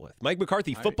I've dealt with. Mike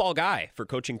McCarthy, football guy for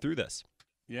coaching through this.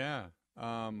 Yeah.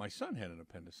 My son had an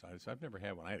appendicitis. I've never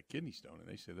had one. I had a kidney stone, and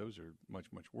they say those are much,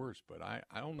 much worse. But I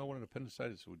don't know what an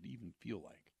appendicitis would even feel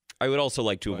like. I would also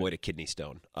like to avoid a kidney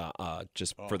stone,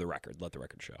 just for the record. Let the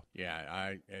record show.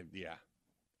 Yeah, yeah.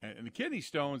 And the kidney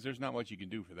stones, there's not much you can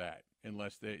do for that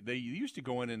unless they used to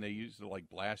go in and they used to like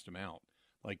blast them out,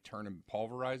 like turn them,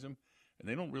 pulverize them, and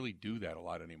they don't really do that a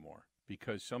lot anymore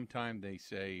because sometimes they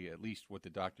say, at least what the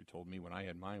doctor told me when I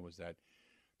had mine was that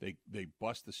they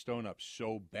bust the stone up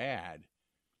so bad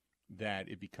that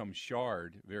it becomes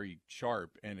very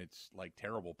sharp, and it's like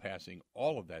terrible passing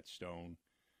all of that stone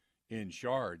in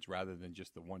shards rather than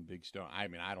just the one big stone. I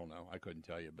mean, I don't know. I couldn't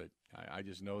tell you, but I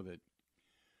just know that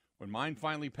when mine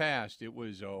finally passed, it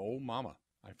was, oh, mama.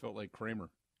 I felt like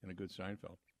Kramer in A Good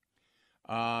Seinfeld.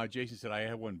 Jason said, I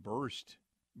had one burst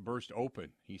open.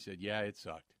 He said, yeah, it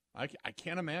sucked. I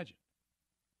can't imagine.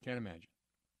 Can't imagine.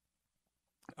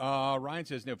 Ryan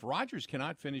says, if Rodgers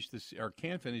cannot finish this or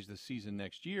can finish the season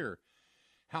next year,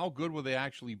 how good will they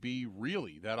actually be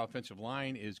really? That offensive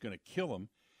line is going to kill him,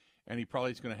 and he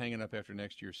probably is going to hang it up after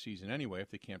next year's season anyway if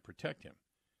they can't protect him.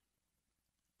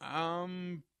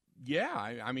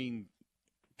 Yeah, I mean,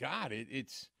 God,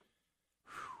 it's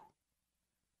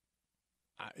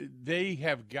they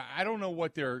have got. I don't know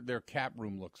what their cap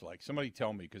room looks like. Somebody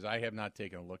tell me because I have not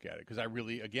taken a look at it because I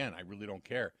really don't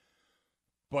care.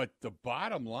 But the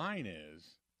bottom line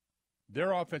is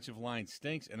their offensive line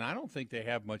stinks, and I don't think they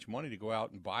have much money to go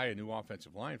out and buy a new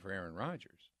offensive line for Aaron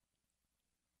Rodgers.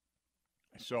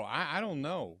 So I don't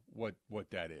know what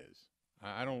that is.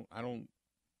 I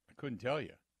couldn't tell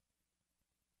you.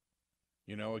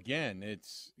 You know, again,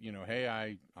 it's,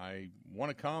 hey, I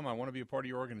want to come. I want to be a part of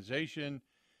your organization.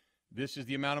 This is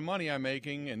the amount of money I'm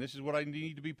making, and this is what I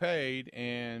need to be paid.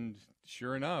 And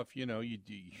sure enough, you're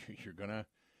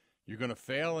gonna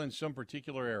fail in some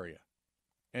particular area,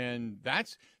 and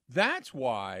that's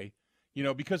why,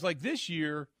 because like this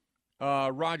year,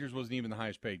 Rodgers wasn't even the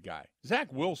highest paid guy.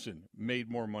 Zach Wilson made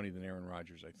more money than Aaron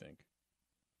Rodgers, I think,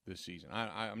 this season.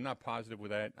 I'm not positive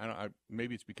with that.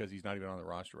 Maybe it's because he's not even on the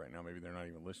roster right now. Maybe they're not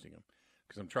even listing him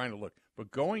because I'm trying to look.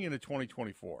 But going into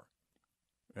 2024,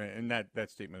 and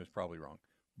that statement is probably wrong,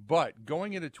 but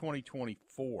going into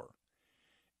 2024,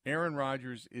 Aaron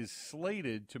Rodgers is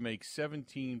slated to make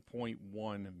 $17.1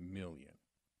 million.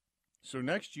 So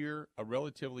next year, a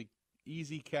relatively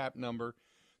easy cap number.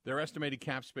 Their estimated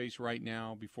cap space right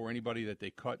now, before anybody that they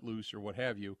cut loose or what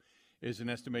have you, is an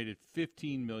estimated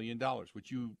 $15 million,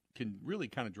 which you can really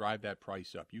kind of drive that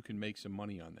price up. You can make some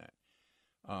money on that.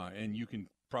 And you can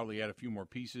probably add a few more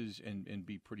pieces and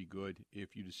be pretty good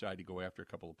if you decide to go after a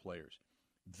couple of players.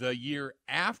 The year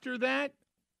after that,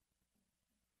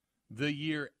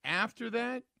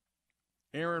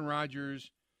 Aaron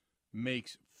Rodgers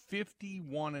makes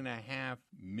 $51.5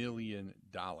 million.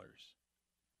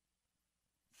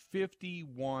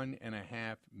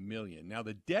 $51.5 million. Now,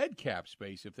 the dead cap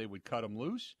space, if they would cut him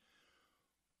loose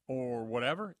or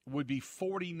whatever, would be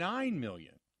 $49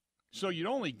 million. So you'd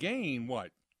only gain,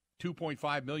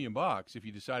 $2.5 million if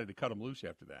you decided to cut him loose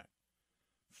after that.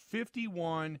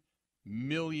 $51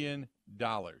 million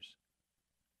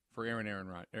for Aaron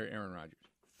Rodgers.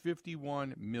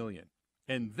 $51 million.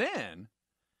 And then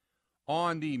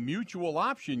on the mutual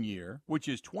option year, which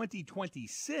is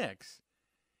 2026,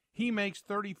 he makes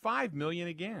 $35 million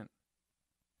again.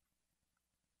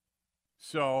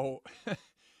 So,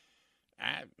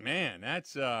 man,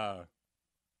 that's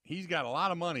he's got a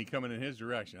lot of money coming in his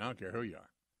direction. I don't care who you are.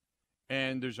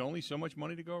 And there's only so much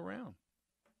money to go around.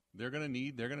 They're going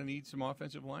to need some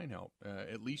offensive line help,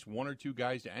 at least one or two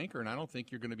guys to anchor, and I don't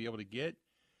think you're going to be able to get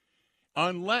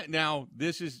unless now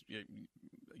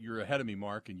you're ahead of me,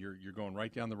 Mark, and you're going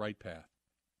right down the right path.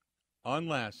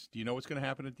 Unless, do you know what's going to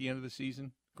happen at the end of the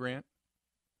season, Grant?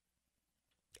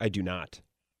 I do not.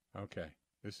 Okay,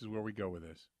 this is where we go with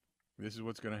this. This is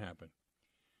what's going to happen.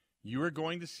 You are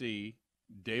going to see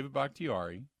David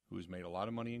Bakhtiari, who has made a lot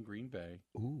of money in Green Bay,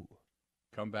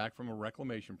 come back from a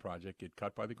reclamation project, get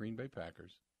cut by the Green Bay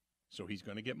Packers. So he's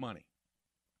going to get money.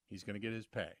 He's going to get his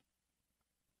pay.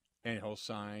 And he'll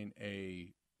sign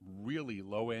a really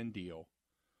low-end deal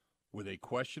with a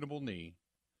questionable knee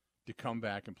to come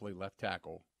back and play left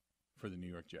tackle for the New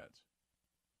York Jets.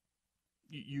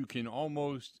 You can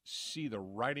almost see the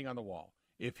writing on the wall.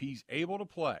 If he's able to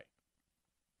play,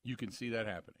 you can see that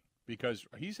happening because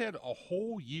he's had a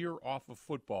whole year off of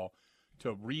football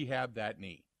to rehab that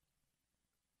knee.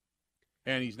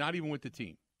 And he's not even with the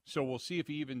team. So we'll see if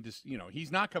he even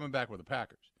he's not coming back with the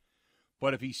Packers.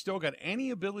 But if he's still got any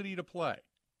ability to play,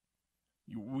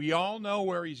 we all know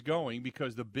where he's going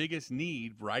because the biggest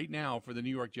need right now for the New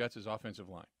York Jets is offensive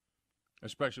line,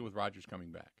 especially with Rodgers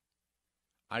coming back.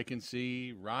 I can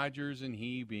see Rodgers and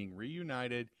he being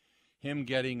reunited, him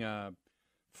getting a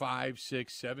 $5, $6,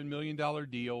 $7 million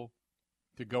deal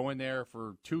to go in there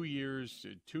for 2 years,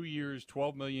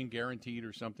 $12 million guaranteed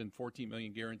or something, $14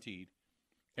 million guaranteed,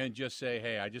 and just say,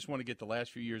 hey, I just want to get the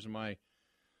last few years of my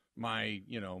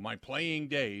playing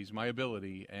days, my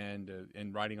ability, and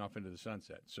riding off into the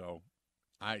sunset. So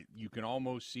you can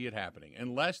almost see it happening.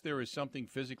 Unless there is something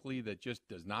physically that just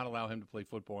does not allow him to play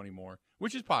football anymore,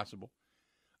 which is possible,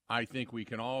 I think we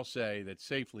can all say that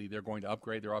safely they're going to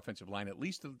upgrade their offensive line, at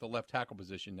least to the left tackle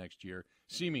position next year,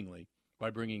 seemingly, by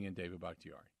bringing in David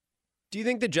Bakhtiari. Do you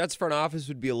think the Jets front office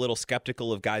would be a little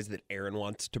skeptical of guys that Aaron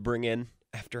wants to bring in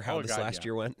after how last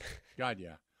year went? God,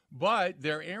 yeah. But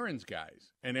they're Aaron's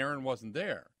guys, and Aaron wasn't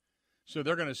there. So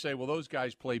they're going to say, well, those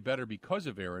guys play better because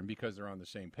of Aaron, because they're on the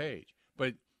same page.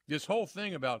 But this whole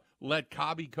thing about let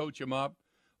Cobby coach him up,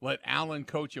 let Allen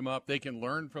coach him up, they can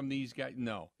learn from these guys.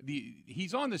 No.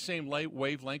 He's on the same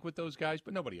wavelength with those guys,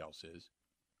 but nobody else is.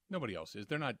 Nobody else is.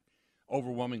 They're not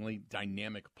overwhelmingly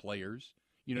dynamic players.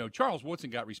 You know, Charles Woodson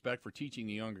got respect for teaching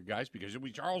the younger guys because it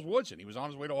was Charles Woodson. He was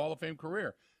on his way to a Hall of Fame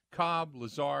career. Cobb,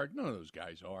 Lazard, none of those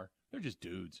guys are. They're just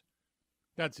dudes.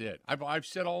 That's it. I've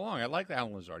said all along, I liked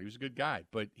Alan Lazard. He was a good guy,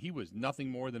 but he was nothing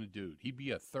more than a dude. He'd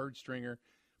be a third stringer,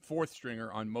 fourth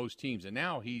stringer on most teams. And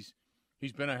now he's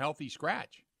been a healthy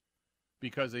scratch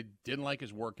because they didn't like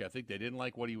his work ethic. They didn't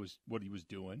like what he was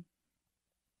doing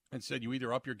and said, you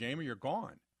either up your game or you're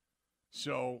gone.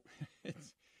 So,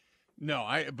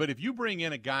 but if you bring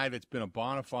in a guy that's been a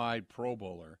bona fide Pro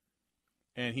Bowler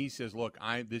and he says, look,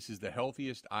 this is the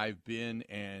healthiest I've been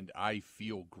and I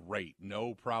feel great,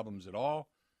 no problems at all,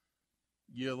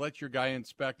 you let your guy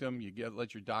inspect him,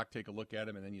 let your doc take a look at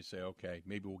him, and then you say, okay,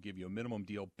 maybe we'll give you a minimum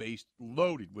deal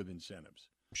loaded with incentives.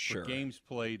 Sure. For games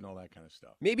played and all that kind of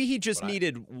stuff. Maybe he just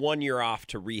needed 1 year off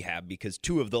to rehab because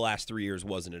 2 of the last 3 years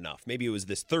wasn't enough. Maybe it was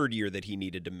this third year that he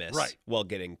needed to miss while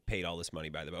getting paid all this money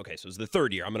by them. Okay, so it was the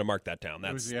third year. I'm going to mark that down.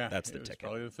 That's the ticket.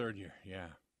 Probably the third year, yeah.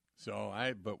 So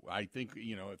I think,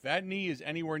 if that knee is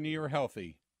anywhere near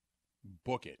healthy,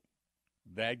 book it.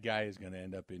 That guy is going to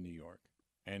end up in New York.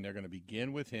 And they're going to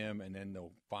begin with him, and then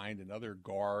they'll find another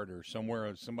guard or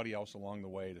somebody else along the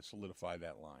way to solidify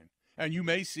that line. And you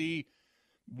may see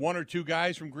 1 or 2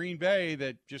 guys from Green Bay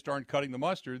that just aren't cutting the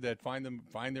mustard that find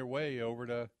their way over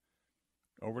to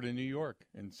New York,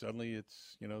 and suddenly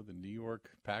it's the New York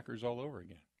Packers all over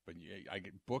again. But I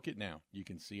book it now. You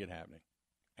can see it happening.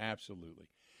 Absolutely.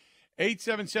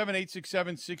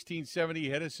 877-867-1670.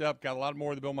 Hit us up. Got a lot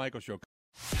more of the Bill Michaels Show.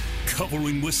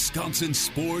 Covering Wisconsin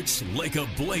sports like a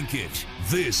blanket.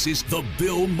 This is the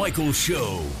Bill Michaels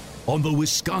Show on the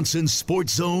Wisconsin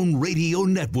Sports Zone Radio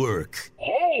Network.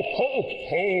 Ho, ho,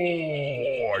 ho!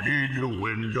 I need a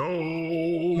window.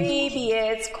 Baby,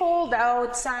 it's cold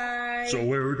outside. So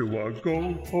where do I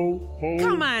go? Ho, ho.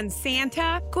 Come on,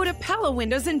 Santa. Go to Pella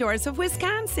Windows and Doors of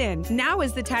Wisconsin. Now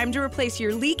is the time to replace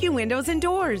your leaky windows and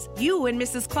doors. You and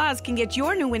Mrs. Claus can get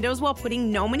your new windows while putting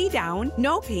no money down,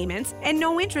 no payments, and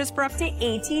no interest for up to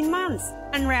 18 months.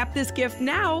 Unwrap this gift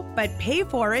now, but pay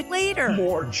for it later.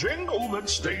 More jingle that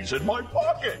stays in my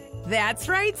pocket. That's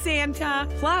right, Santa.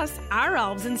 Plus, our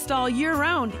elves install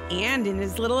year-round and in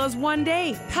as little as one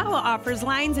day. Pella offers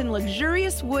lines in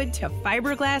luxurious wood to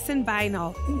fiberglass and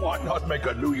vinyl. Why not make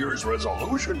a New Year's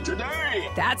resolution today?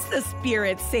 That's the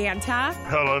spirit, Santa.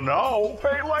 Hella no,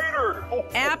 pay later.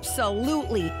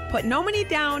 Absolutely. Put no money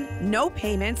down, no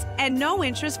payments, and no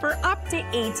interest for up to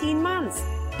 18 months.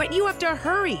 But you have to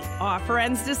hurry. Offer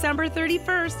ends December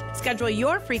 31st. Schedule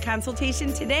your free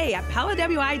consultation today at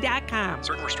PellaWI.com.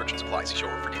 Certain restrictions apply. See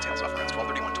showroom for details. Offer ends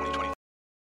 12/31/2020.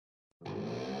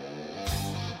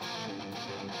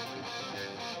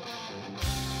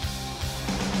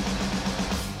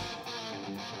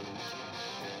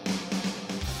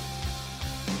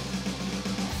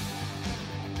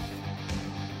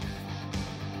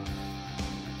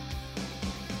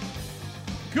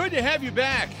 Good to have you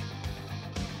back.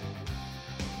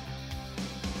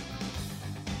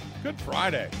 Good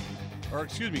Friday. Or,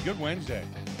 excuse me, good Wednesday.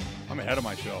 I'm ahead of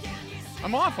myself.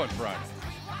 I'm off on Friday.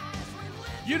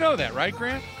 You know that, right,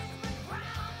 Grant?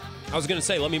 I was going to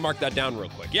say, let me mark that down real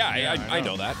quick. Yeah, I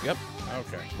know that. Yep.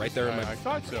 Okay. Right there in my... I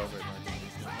thought so, but I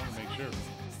want to make sure.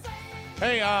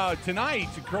 Hey, tonight,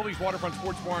 Curly's Waterfront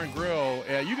Sports Bar and Grill,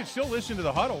 you can still listen to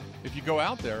the huddle if you go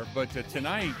out there, but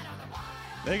tonight,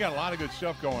 they got a lot of good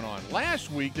stuff going on.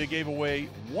 Last week, they gave away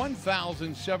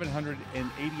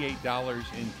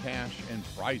 $1,788 in cash and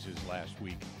prizes last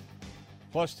week.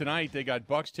 Plus, tonight, they got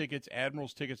Bucks tickets,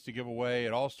 Admirals tickets to give away.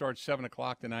 It all starts 7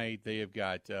 o'clock tonight. They have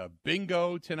got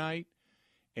bingo tonight.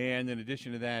 And in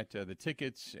addition to that, the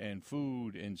tickets and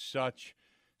food and such.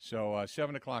 So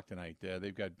 7 o'clock tonight,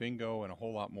 they've got bingo and a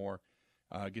whole lot more.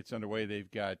 Gets underway. They've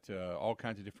got all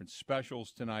kinds of different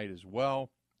specials tonight as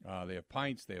well. They have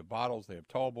pints, they have bottles, they have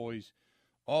tall boys,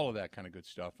 all of that kind of good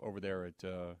stuff over there at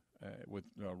with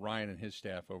Ryan and his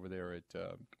staff over there at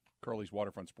Curly's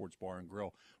Waterfront Sports Bar and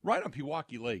Grill, right on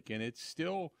Pewaukee Lake. And it's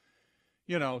still,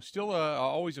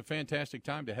 always a fantastic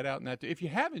time to head out in that. If you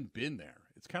haven't been there,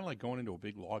 it's kind of like going into a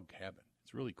big log cabin.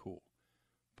 It's really cool.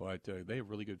 But they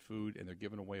have really good food, and they're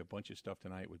giving away a bunch of stuff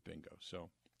tonight with bingo. So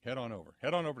head on over.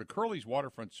 Head on over to Curly's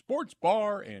Waterfront Sports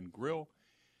Bar and Grill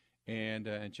and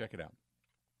check it out.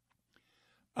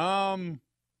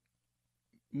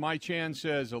 My Chan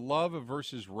says, Love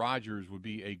versus Rodgers would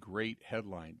be a great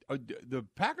headline. The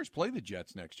Packers play the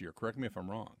Jets next year. Correct me if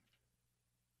I'm wrong.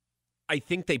 I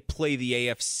think they play the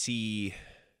AFC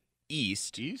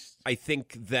East. I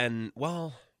think then,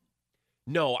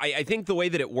 no, I think the way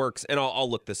that it works, and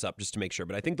I'll look this up just to make sure,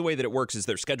 but I think the way that it works is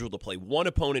they're scheduled to play one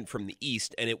opponent from the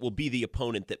East, and it will be the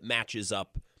opponent that matches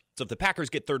up. So if the Packers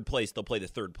get third place, they'll play the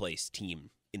third place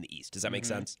team in the East. Does that make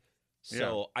sense?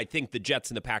 So I think the Jets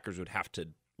and the Packers would have to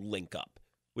link up,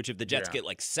 which if the Jets get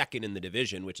like second in the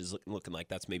division, which is looking like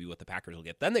that's maybe what the Packers will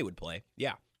get, then they would play.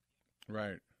 Yeah.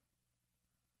 Right.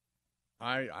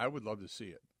 I would love to see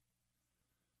it.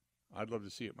 I'd love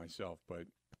to see it myself, but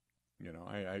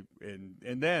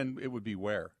and then it would be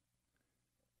where?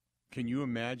 Can you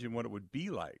imagine what it would be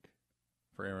like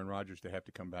for Aaron Rodgers to have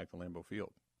to come back to Lambeau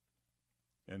Field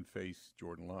and face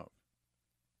Jordan Love?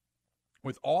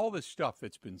 With all the stuff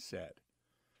that's been said,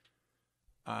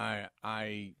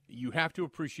 you have to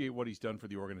appreciate what he's done for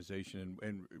the organization,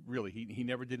 and really, he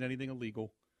never did anything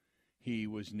illegal. He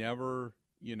was never,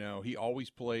 he always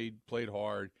played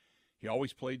hard. He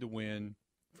always played to win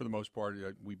for the most part.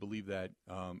 We believe that.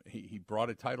 He brought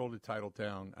a title to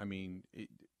Titletown. I mean,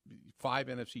 5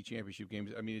 NFC championship games.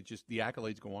 I mean, it's just the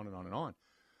accolades go on and on and on.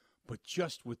 But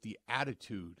just with the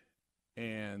attitude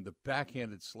and the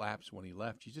backhanded slaps when he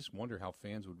left, you just wonder how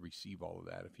fans would receive all of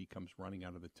that if he comes running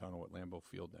out of the tunnel at Lambeau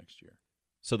Field next year.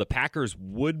 So the Packers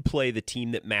would play the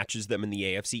team that matches them in the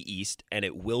AFC East, and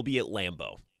it will be at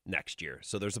Lambeau next year.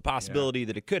 So there's a possibility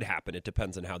that it could happen. It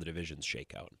depends on how the divisions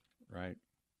shake out. Right.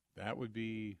 That would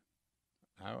be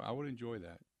 – I would enjoy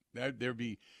that. That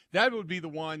would be the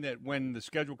one that when the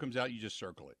schedule comes out, you just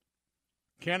circle it.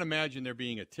 Can't imagine there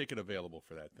being a ticket available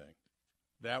for that thing.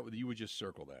 You would just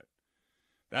circle that.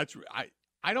 I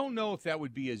don't know if that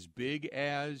would be as big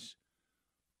as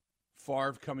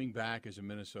Favre coming back as a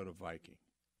Minnesota Viking.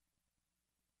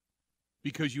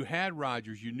 Because you had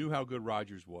Rodgers, you knew how good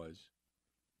Rodgers was.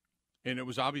 And it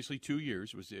was obviously 2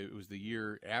 years. It was the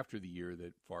year after the year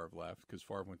that Favre left, because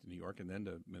Favre went to New York and then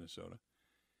to Minnesota.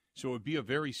 So it would be a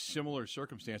very similar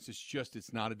circumstance.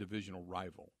 It's not a divisional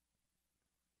rival.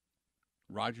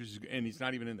 Rodgers, and he's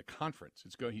not even in the conference.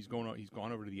 He's gone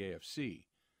over to the AFC.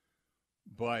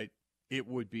 But it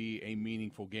would be a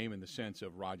meaningful game in the sense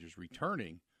of Rodgers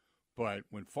returning. But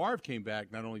when Favre came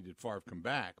back, not only did Favre come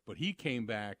back, but he came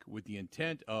back with the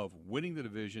intent of winning the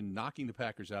division, knocking the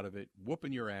Packers out of it,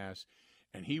 whooping your ass,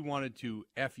 and he wanted to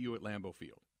F you at Lambeau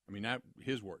Field. I mean,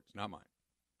 his words, not mine.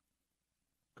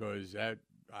 Because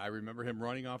I remember him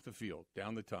running off the field,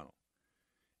 down the tunnel.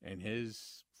 And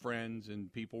his friends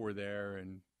and people were there,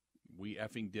 and we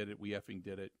effing did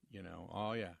it, you know.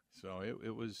 Oh, yeah. So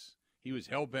he was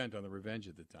hell-bent on the revenge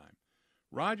at the time.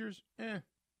 Rodgers, I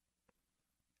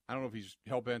don't know if he's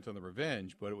hell-bent on the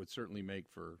revenge, but it would certainly make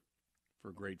for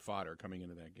great fodder coming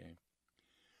into that game.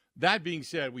 That being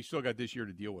said, we still got this year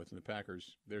to deal with, and the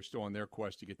Packers, they're still on their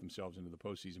quest to get themselves into the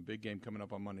postseason. Big game coming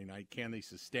up on Monday night. Can they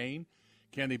sustain?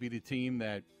 Can they be the team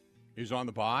that is on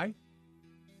the bye?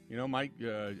 You know, Mike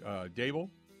Dable,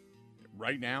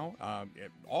 right now.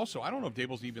 Also, I don't know if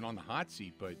Dable's even on the hot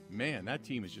seat, but, man, that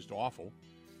team is just awful.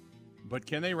 But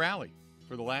can they rally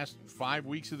for the last 5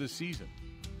 weeks of the season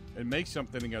and make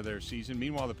something of their season?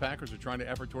 Meanwhile, the Packers are trying to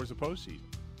effort towards the postseason.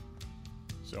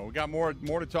 So we got more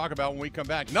to talk about when we come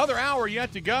back. Another hour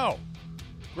yet to go.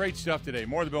 Great stuff today.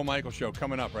 More of the Bill Michaels Show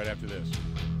coming up right after this.